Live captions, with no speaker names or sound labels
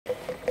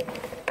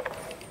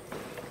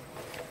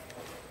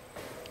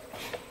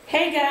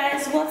Hey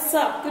guys, what's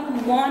up?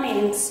 Good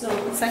morning. So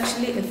it's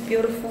actually a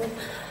beautiful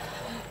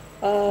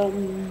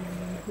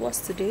what's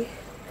today?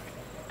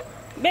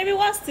 Baby,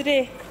 what's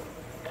today?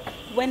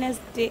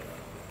 Wednesday,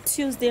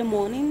 Tuesday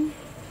morning,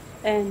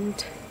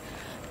 and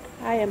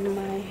I am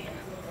my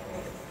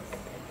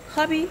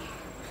hubby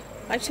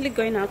actually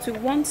going out. We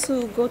want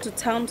to go to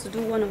town to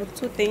do one or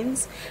two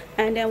things,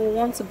 and then we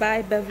want to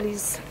buy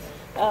Beverly's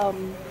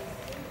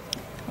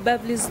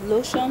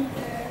lotion.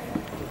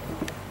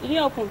 Did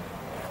you open?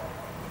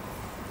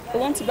 We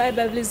want to buy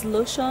Beverly's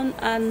lotion,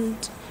 and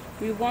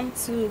we want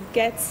to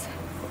get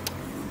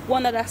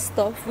one other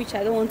stuff which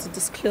I don't want to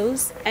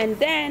disclose, and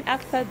then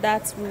after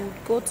that we'll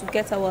go to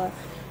get our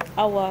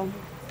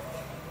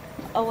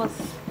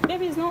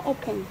baby is not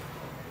open.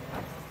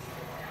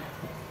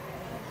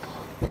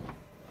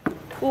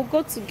 We'll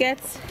go to get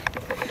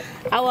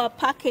our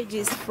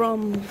packages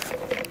from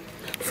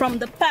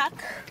the pack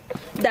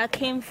that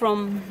came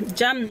from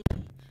Germany.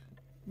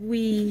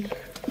 We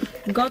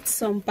got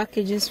some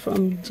packages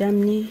from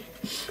Germany,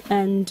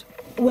 and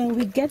when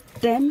we get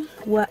them,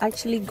 we're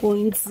actually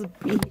going to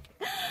be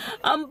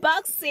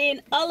unboxing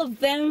all of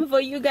them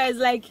for you guys.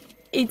 Like,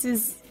 it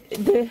is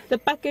the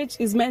package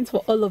is meant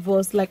for all of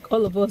us, like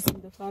all of us in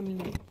the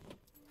family.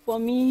 For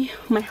me,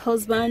 my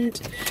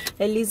husband,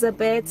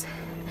 Elizabeth,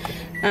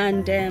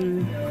 and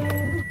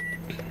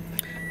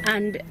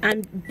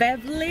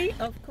Beverly,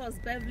 of course,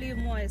 Beverly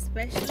more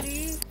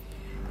especially,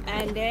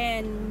 and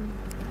then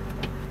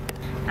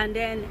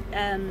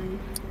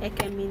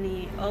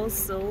Ekemini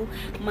also,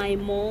 my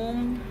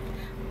mom,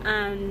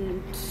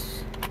 and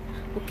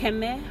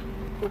Ukeme,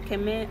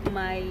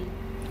 my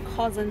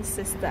cousin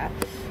sister.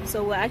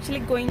 So we're actually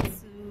going to,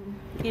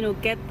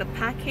 get the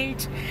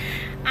package,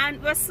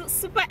 and we're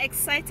super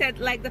excited.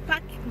 Like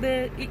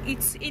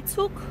it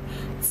took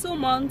 2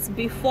 months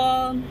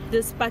before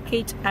this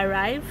package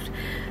arrived.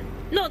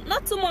 No,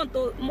 not 2 months,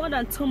 more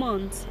than 2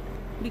 months,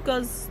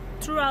 because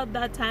throughout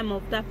that time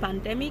of that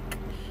pandemic,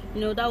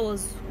 that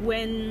was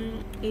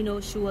when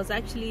she was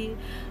actually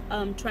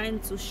trying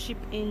to ship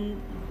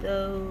in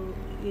the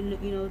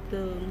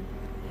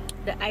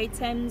the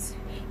items.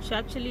 She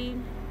actually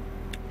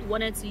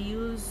wanted to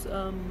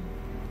use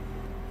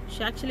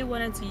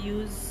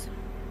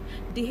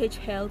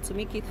DHL to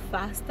make it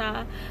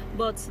faster,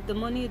 but the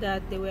money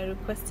that they were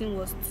requesting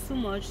was too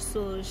much,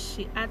 so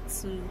she had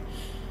to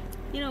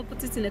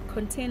put it in a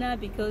container,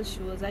 because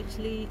she was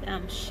actually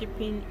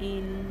shipping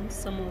in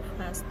some of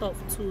her stuff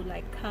too,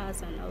 like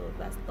cars and all of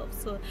that stuff.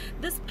 So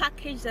this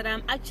package that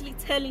I'm actually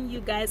telling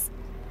you guys,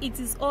 it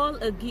is all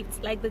a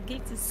gift. Like, the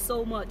gift is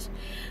so much.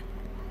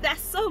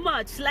 That's so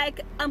much.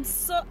 Like, I'm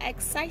so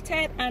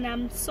excited and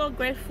I'm so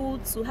grateful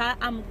to her.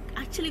 I'm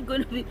actually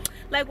going to be,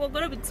 like, we're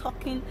going to be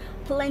talking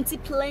plenty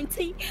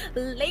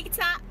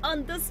later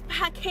on this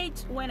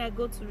package when I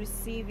go to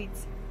receive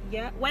it.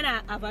 Yeah, when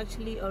I've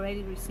actually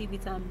already received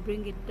it and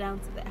bring it down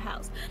to the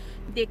house.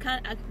 They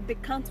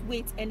can't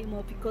wait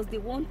anymore, because they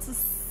want to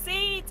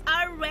see it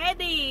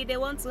already. They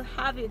want to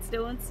have it. They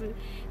want to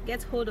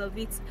get hold of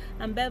it.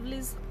 And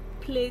Beverly's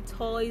play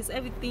toys,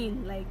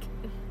 everything, like,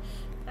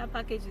 that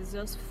package is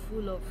just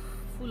full of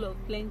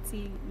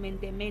plenty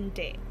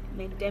mende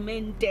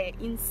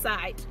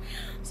inside.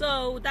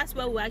 So that's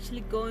where we're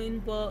actually going.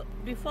 But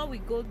before we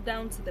go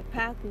down to the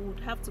park, we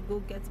would have to go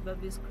get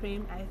Beverly's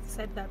cream. I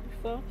said that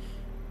before.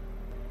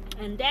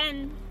 And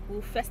then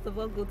we'll first of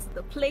all go to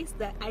the place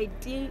that I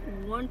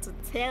didn't want to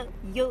tell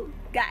you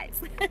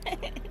guys.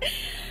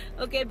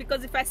 Okay,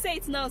 because if I say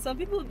it now, some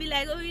people will be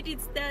like, oh, you did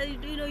that, you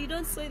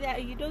don't say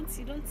that, you don't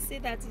say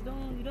that,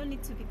 you don't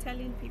need to be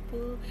telling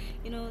people,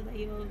 that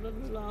you're blah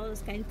blah blah, all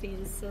those kind of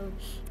things. So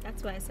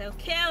that's why I said,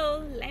 okay,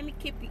 let me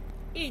keep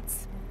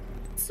it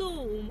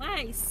to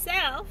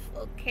myself.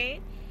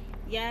 Okay,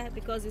 yeah,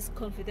 because it's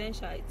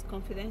confidential.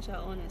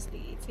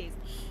 Honestly, it is.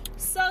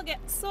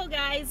 So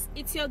guys,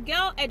 it's your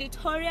girl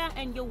Editorial,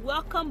 and you're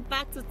welcome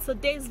back to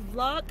today's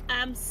vlog.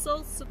 I'm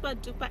so super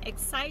duper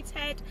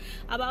excited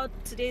about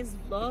today's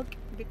vlog,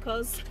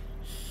 because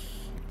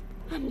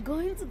I'm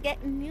going to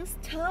get new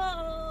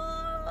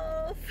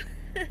stuff.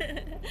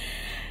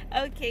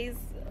 Okay,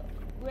 so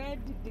where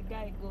did the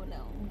guy go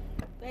now?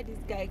 Where did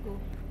this guy go?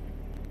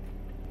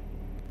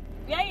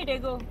 Where did they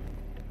go?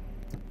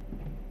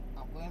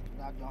 I'm going to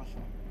that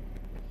junction.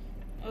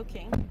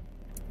 Okay,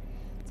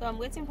 so I'm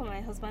waiting for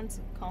my husband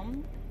to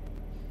come,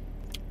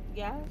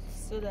 yeah,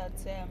 so that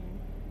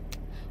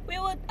we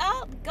would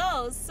all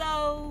go.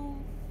 So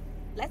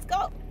let's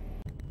go.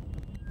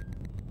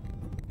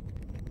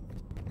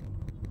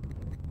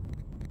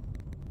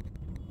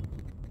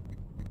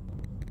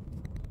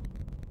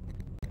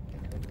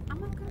 I'm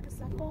not gonna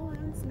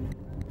disappoint me.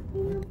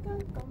 You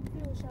can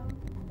confusion.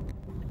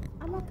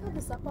 I'm not gonna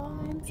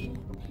disappoint me.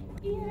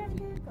 You can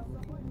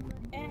confusion.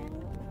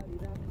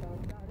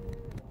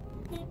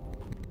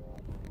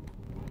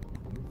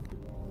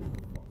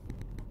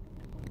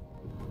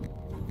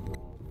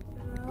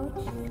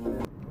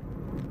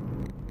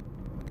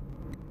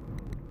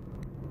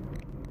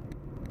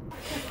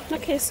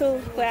 Okay, so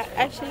we're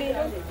actually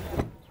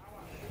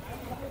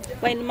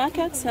We're in the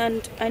market,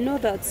 and I know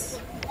that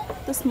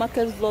this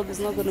market vlog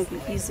is not going to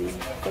be easy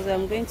because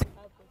I'm going to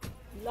have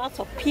a lot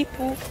of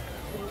people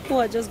who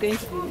are just going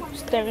to be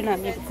staring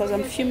at me because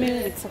I'm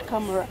filming with a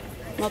camera,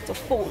 not a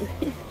phone.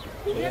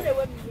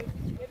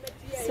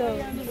 So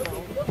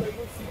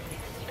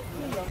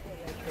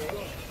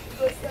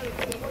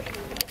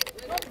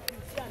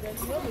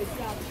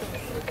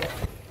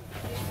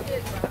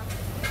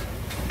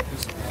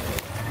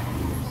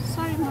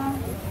sorry,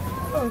 ma'am.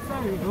 Oh,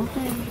 sorry.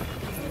 Okay.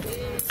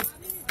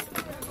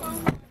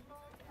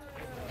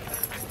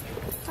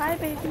 Hi,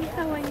 baby.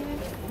 How are you?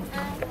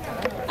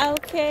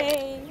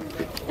 Okay.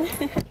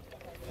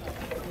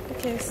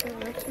 Okay, so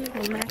we're actually in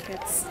the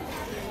markets.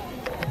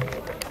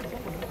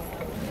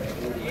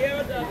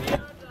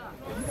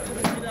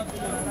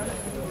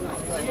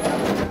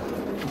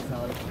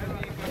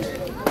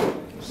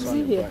 Is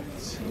he here?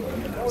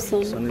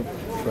 Sunny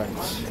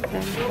French.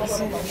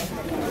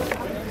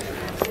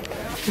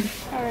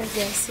 Alright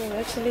guys, so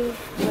actually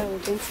we're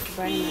going to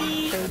buy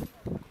now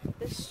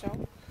this shop.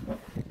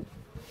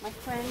 My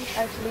friend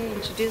actually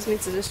introduced me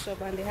to this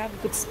shop and they have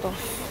good stuff.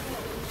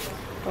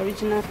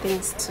 Original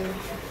things too.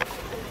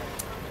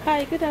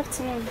 Hi, good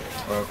afternoon.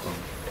 Welcome.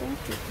 Thank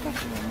you.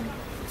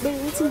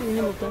 Wait, what's the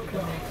name of that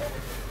club?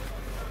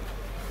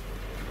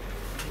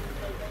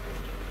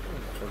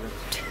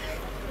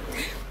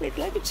 Wait,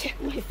 let me check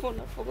my phone.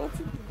 I forgot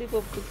the name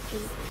of the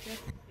club.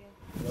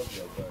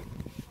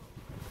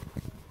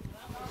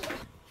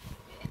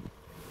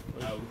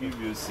 I'll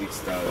give you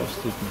 6,000. I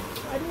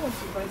don't want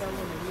to buy that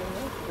one again.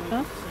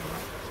 Huh?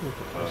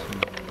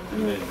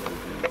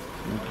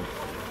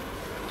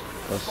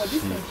 Because she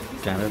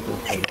cannot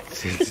afford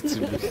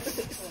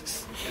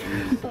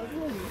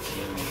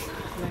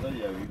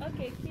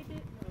Okay, keep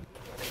it.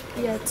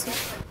 Yeah, two.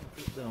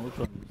 Which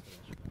one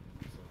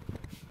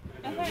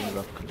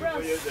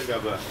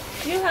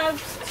You have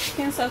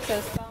Skin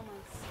Success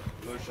Farmers.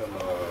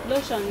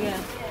 Lotion, yeah.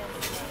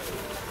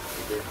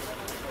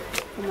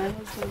 For my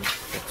husband.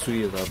 For 2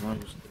 years I've not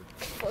used it.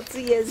 For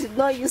 2 years, you've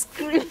not used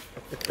cream.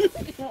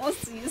 He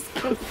wants to use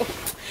cream.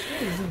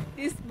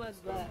 This month,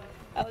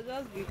 I will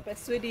just be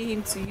persuading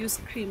him to use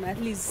cream. At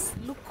least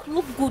look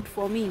good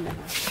for me now.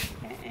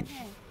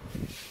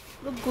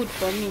 Look good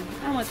for me.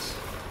 How much?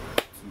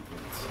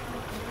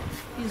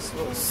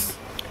 Useless.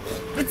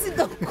 It's in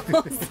the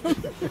cost.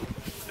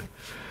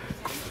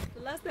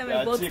 The last time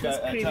I bought this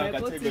cream, I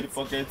bought it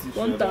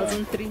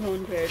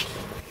 1,300.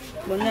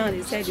 But now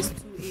they said it's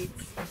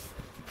 2,800.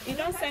 You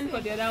don't send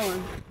for the other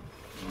one.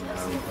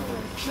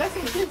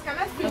 Listen, please, can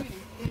I speak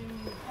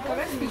can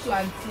I speak to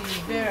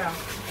Auntie Vera?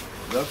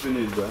 That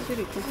finished, bro. That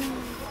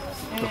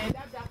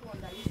one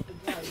that used to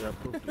buy.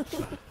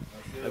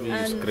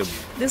 And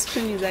this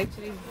cream is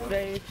actually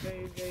very,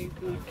 very, very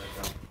good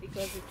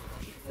because it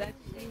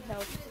actually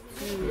helps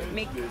to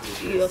make your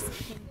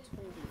skin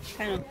tone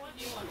kind of,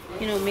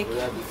 make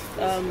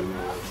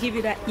give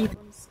you that even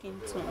skin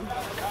tone.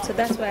 So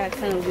that's why I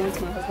kind of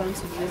want my husband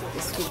to use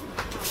this cream.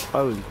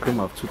 Why will cream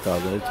of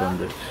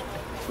 2,800?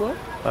 What?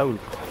 Why will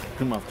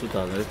cream of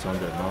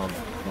 2,800 not be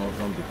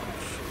good?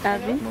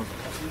 Abby? Must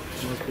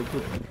be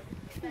good.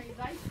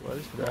 What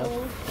is that?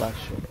 Black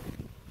shop.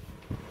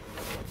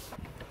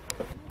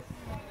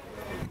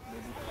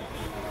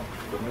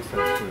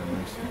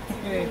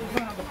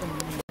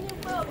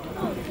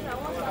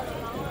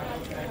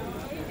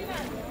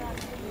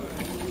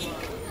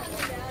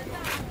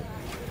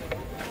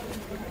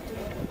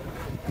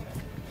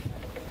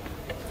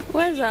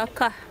 Where's our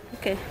car?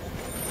 Okay.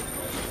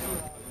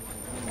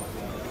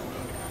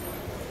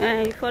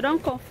 If I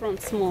don't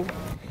confront small.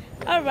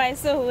 Alright,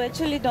 so we're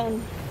actually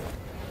done.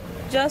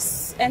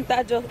 Just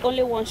enter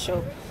only one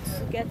shop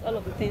to get all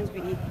of the things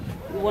we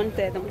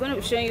wanted. I'm going to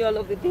be showing you all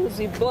of the things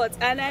we bought,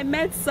 and I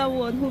met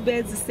someone who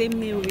bears the same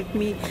name with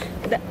me,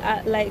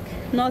 that, like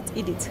not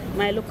Edith,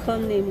 my local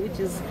name, which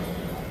is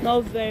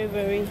not very,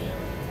 very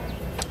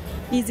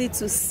easy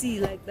to see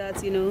like that,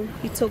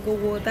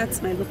 Itogowo,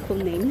 that's my local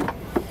name.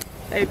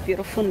 Very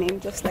beautiful name,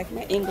 just like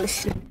my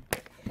English name.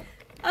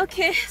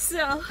 Okay,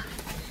 so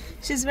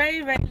she's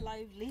very, very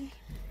lively,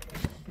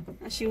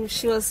 and she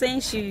was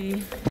saying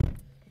she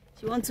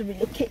wants to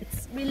relocate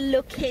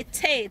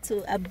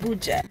to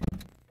Abuja.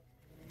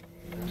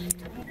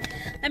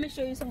 Let me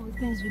show you some of the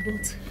things we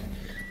bought.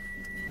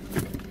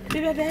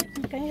 Baby,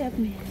 can you help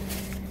me?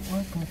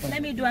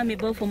 Let me do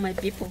amebo for my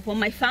people, for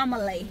my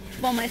family.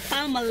 My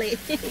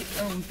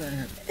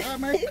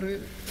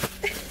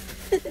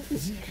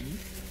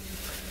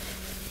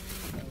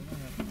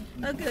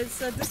Okay,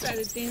 so these are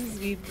the things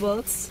we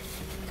bought.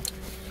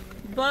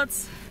 Bought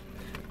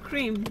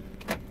cream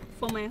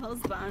for my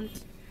husband.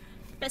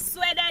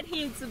 Persuaded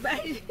him to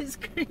buy this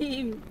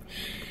cream.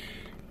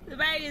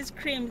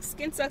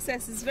 Skin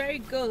Success is very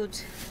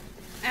good.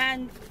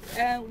 And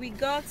we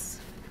got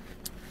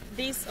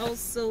this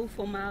also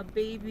for my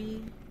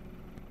baby.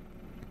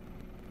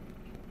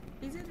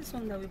 Is it this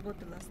one that we bought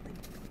the last time?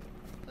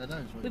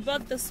 We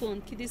bought this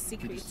one, Kiddy's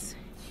Secret.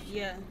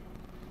 Yeah,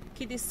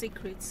 Kiddy's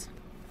Secret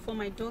for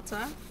my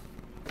daughter.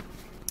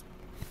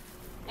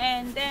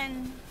 And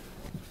then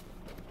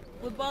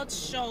we bought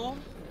Shaw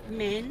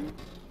men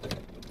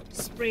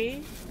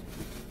spray,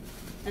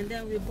 and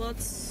then we bought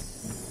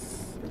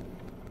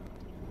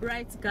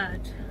Right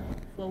Guard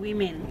for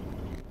women.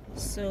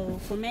 So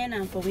for men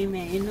and for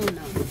women, you know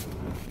now.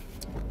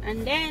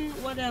 And then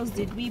what else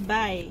did we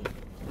buy?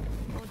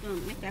 Hold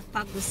on, make I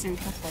pack the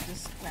center for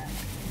this bag.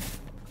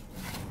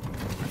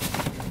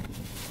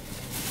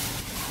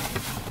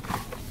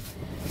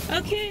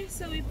 Okay,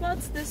 so we bought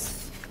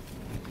this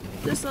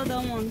other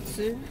one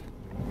too.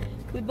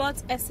 We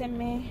bought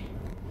SMA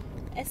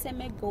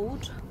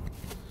Gold.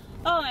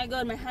 Oh my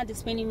god, my hand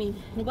is paining me.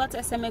 We bought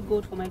SMA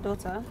Gold for my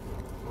daughter.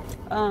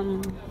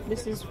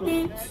 This is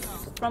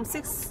from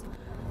six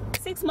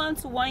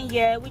months to 1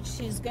 year, which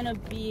she's gonna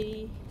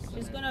be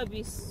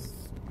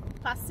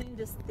passing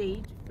the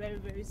stage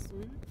very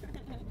soon.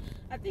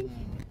 I think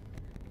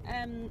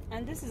and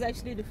this is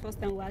actually the first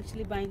time we're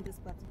actually buying this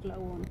particular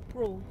one,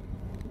 Pro.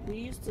 We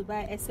used to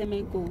buy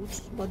SMA Gold,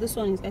 but this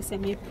one is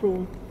SMA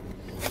Pro,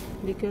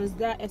 because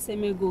that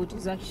SMA Gold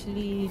is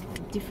actually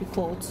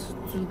difficult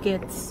to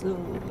get, so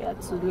we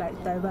had to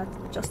like divert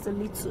just a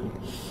little.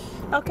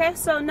 Okay,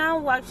 so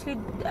now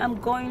I'm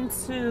going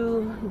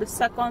to the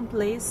second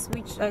place,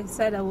 which I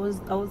said I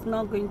was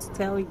not going to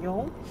tell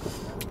y'all,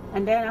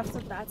 and then after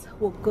that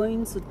we're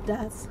going to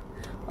that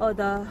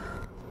other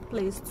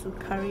place to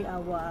carry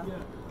our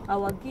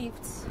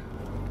gifts.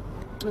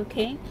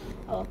 Okay,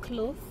 our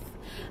clothes,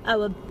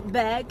 our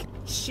bag,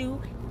 shoe,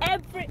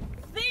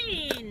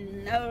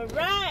 everything. All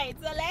right,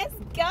 so let's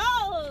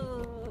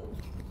go.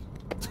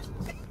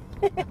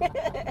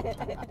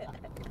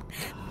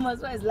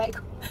 Maswa is like,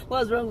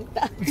 what's wrong with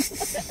that?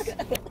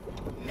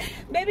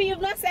 Baby,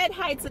 you've not said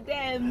hi to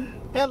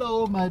them.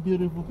 Hello, my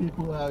beautiful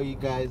people. How are you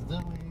guys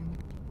doing?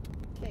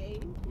 Okay.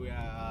 We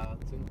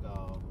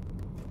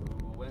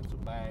went to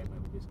buy my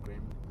baby's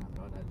cream, and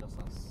all that, just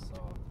as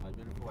my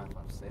beautiful wife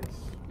has said.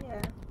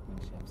 Yeah.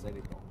 She has said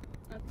it all.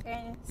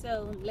 Okay,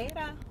 so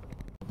later.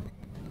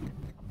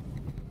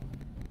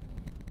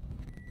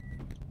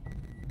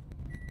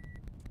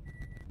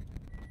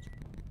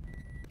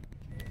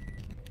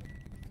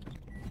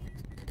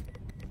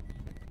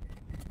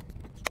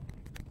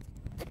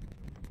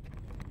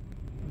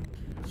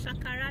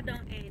 Shakara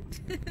don't end.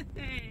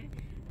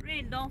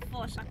 Rain don't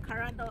fall,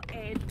 Shakara don't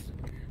end.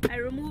 I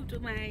removed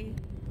my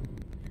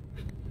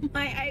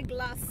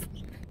eyeglass.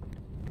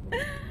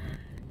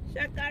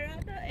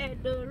 Shakara don't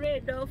end, the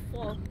rain don't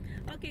fall.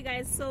 Okay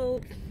guys,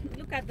 so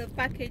look at the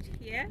package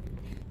here.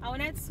 I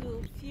wanted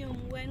to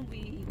film when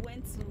we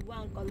went to go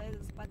and collect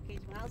this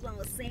package. My husband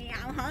was saying,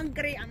 I'm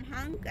hungry.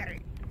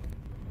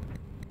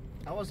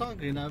 I was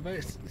hungry now,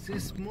 but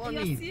since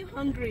morning. You're still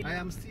hungry. I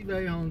am still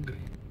very hungry.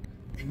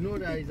 You know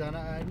that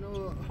I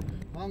know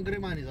hungry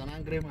man is an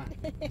angry man.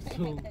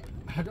 So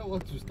I don't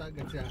want to start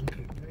getting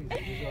angry.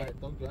 That is why I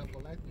talk to her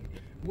politely.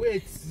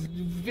 Wait,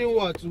 feel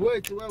what?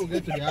 Wait when we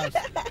get to the house.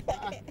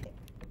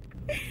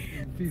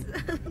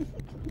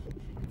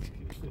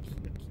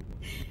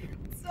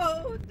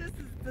 So this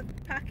is the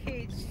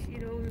package, you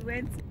know, we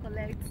went to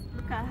collect.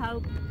 Look at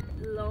how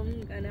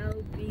long and how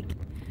big,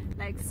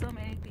 like so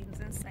many things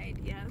inside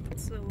here.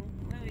 So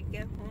when we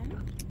get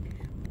home,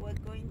 we're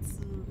going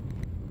to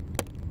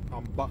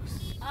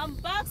unbox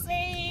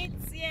it.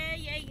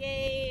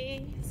 Yeah.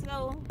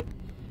 So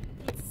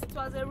it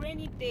was a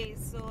rainy day,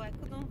 so I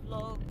couldn't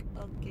vlog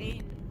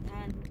again,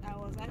 and I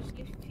was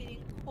actually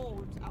feeling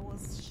cold. I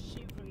was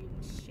shivering,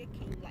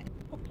 shaking like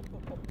pop.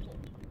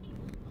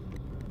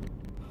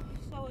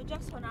 So we're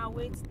just on our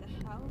way to the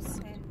house,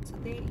 and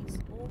today is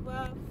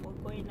over for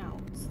going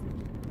out.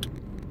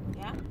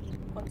 Yeah,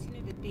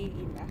 continue the day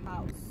in the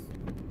house.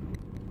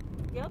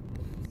 Yep.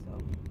 So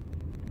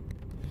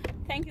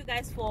thank you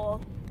guys for,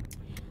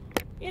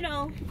 you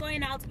know,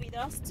 going out with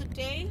us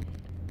today.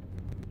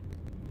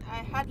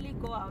 I hardly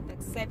go out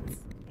except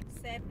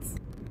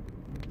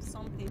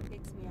something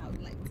takes me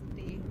out like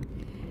today.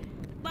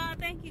 But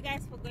thank you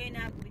guys for going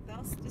out with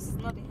us. This is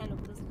not the end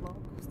of this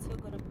vlog. We're still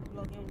gonna be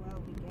vlogging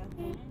while we get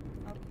home.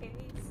 Okay,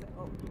 so